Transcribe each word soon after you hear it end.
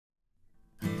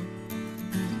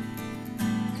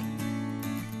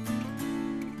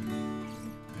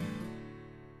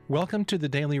Welcome to the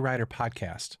Daily Writer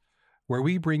Podcast, where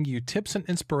we bring you tips and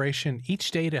inspiration each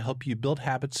day to help you build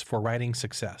habits for writing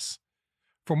success.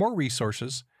 For more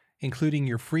resources, including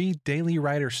your free Daily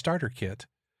Writer Starter Kit,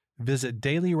 visit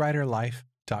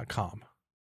dailywriterlife.com.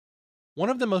 One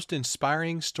of the most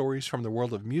inspiring stories from the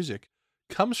world of music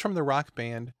comes from the rock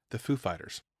band The Foo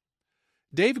Fighters.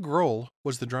 Dave Grohl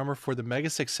was the drummer for the mega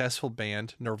successful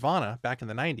band Nirvana back in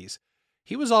the 90s.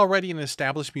 He was already an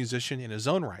established musician in his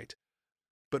own right.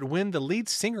 But when the lead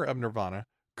singer of Nirvana,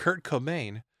 Kurt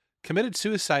Cobain, committed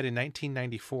suicide in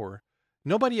 1994,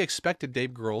 nobody expected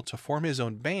Dave Grohl to form his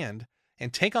own band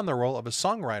and take on the role of a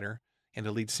songwriter and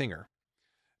a lead singer.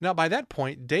 Now, by that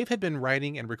point, Dave had been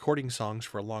writing and recording songs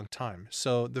for a long time,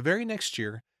 so the very next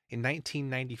year, in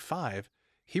 1995,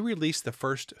 he released the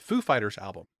first Foo Fighters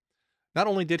album. Not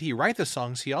only did he write the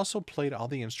songs, he also played all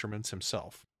the instruments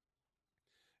himself.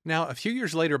 Now, a few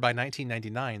years later, by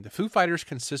 1999, the Foo Fighters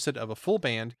consisted of a full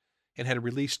band and had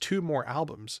released 2 more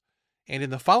albums. And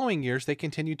in the following years, they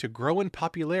continued to grow in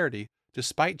popularity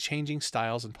despite changing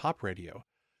styles in pop radio.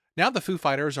 Now, the Foo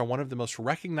Fighters are one of the most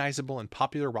recognizable and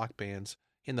popular rock bands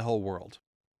in the whole world.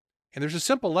 And there's a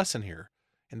simple lesson here,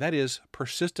 and that is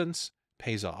persistence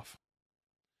pays off.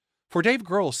 For Dave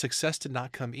Grohl, success did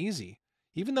not come easy.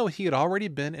 Even though he had already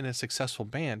been in a successful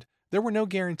band, there were no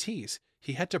guarantees.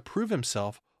 He had to prove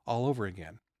himself all over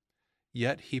again.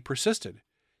 Yet he persisted.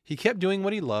 He kept doing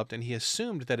what he loved, and he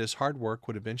assumed that his hard work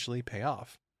would eventually pay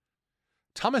off.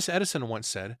 Thomas Edison once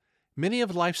said, "Many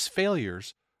of life's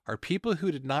failures are people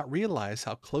who did not realize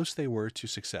how close they were to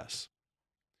success."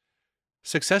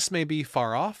 Success may be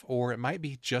far off, or it might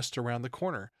be just around the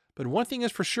corner. But one thing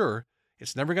is for sure,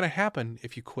 it's never going to happen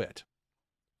if you quit.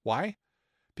 Why?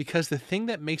 Because the thing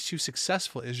that makes you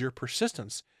successful is your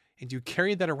persistence, and you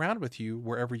carry that around with you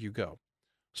wherever you go.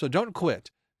 So don't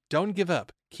quit. Don't give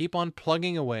up. Keep on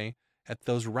plugging away at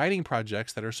those writing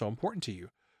projects that are so important to you.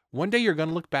 One day you're going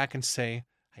to look back and say,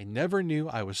 I never knew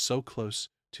I was so close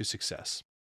to success.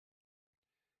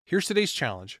 Here's today's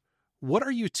challenge. What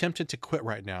are you tempted to quit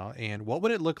right now, and what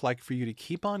would it look like for you to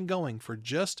keep on going for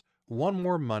just one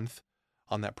more month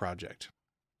on that project?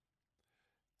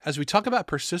 As we talk about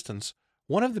persistence,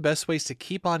 one of the best ways to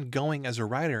keep on going as a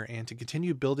writer and to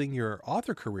continue building your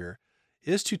author career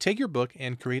is to take your book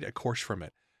and create a course from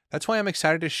it. That's why I'm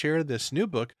excited to share this new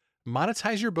book,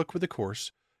 Monetize Your Book with a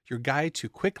Course, your guide to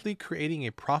quickly creating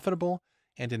a profitable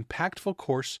and impactful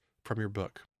course from your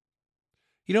book.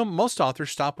 You know, most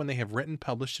authors stop when they have written,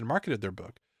 published, and marketed their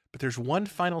book, but there's one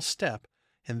final step,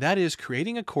 and that is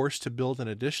creating a course to build an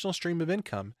additional stream of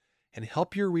income and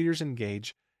help your readers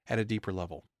engage at a deeper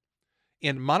level.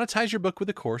 In Monetize Your Book with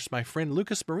a Course, my friend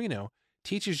Lucas Marino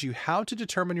teaches you how to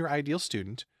determine your ideal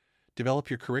student, develop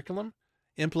your curriculum,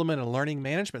 implement a learning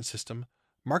management system,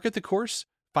 market the course,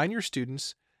 find your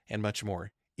students, and much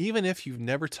more, even if you've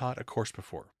never taught a course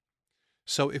before.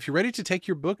 So if you're ready to take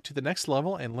your book to the next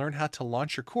level and learn how to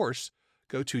launch your course,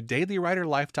 go to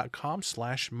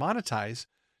dailywriterlife.com/monetize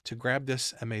to grab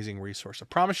this amazing resource. I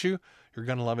promise you, you're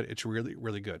going to love it. It's really,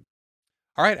 really good.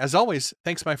 All right, as always,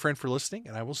 thanks, my friend, for listening,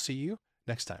 and I will see you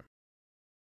next time.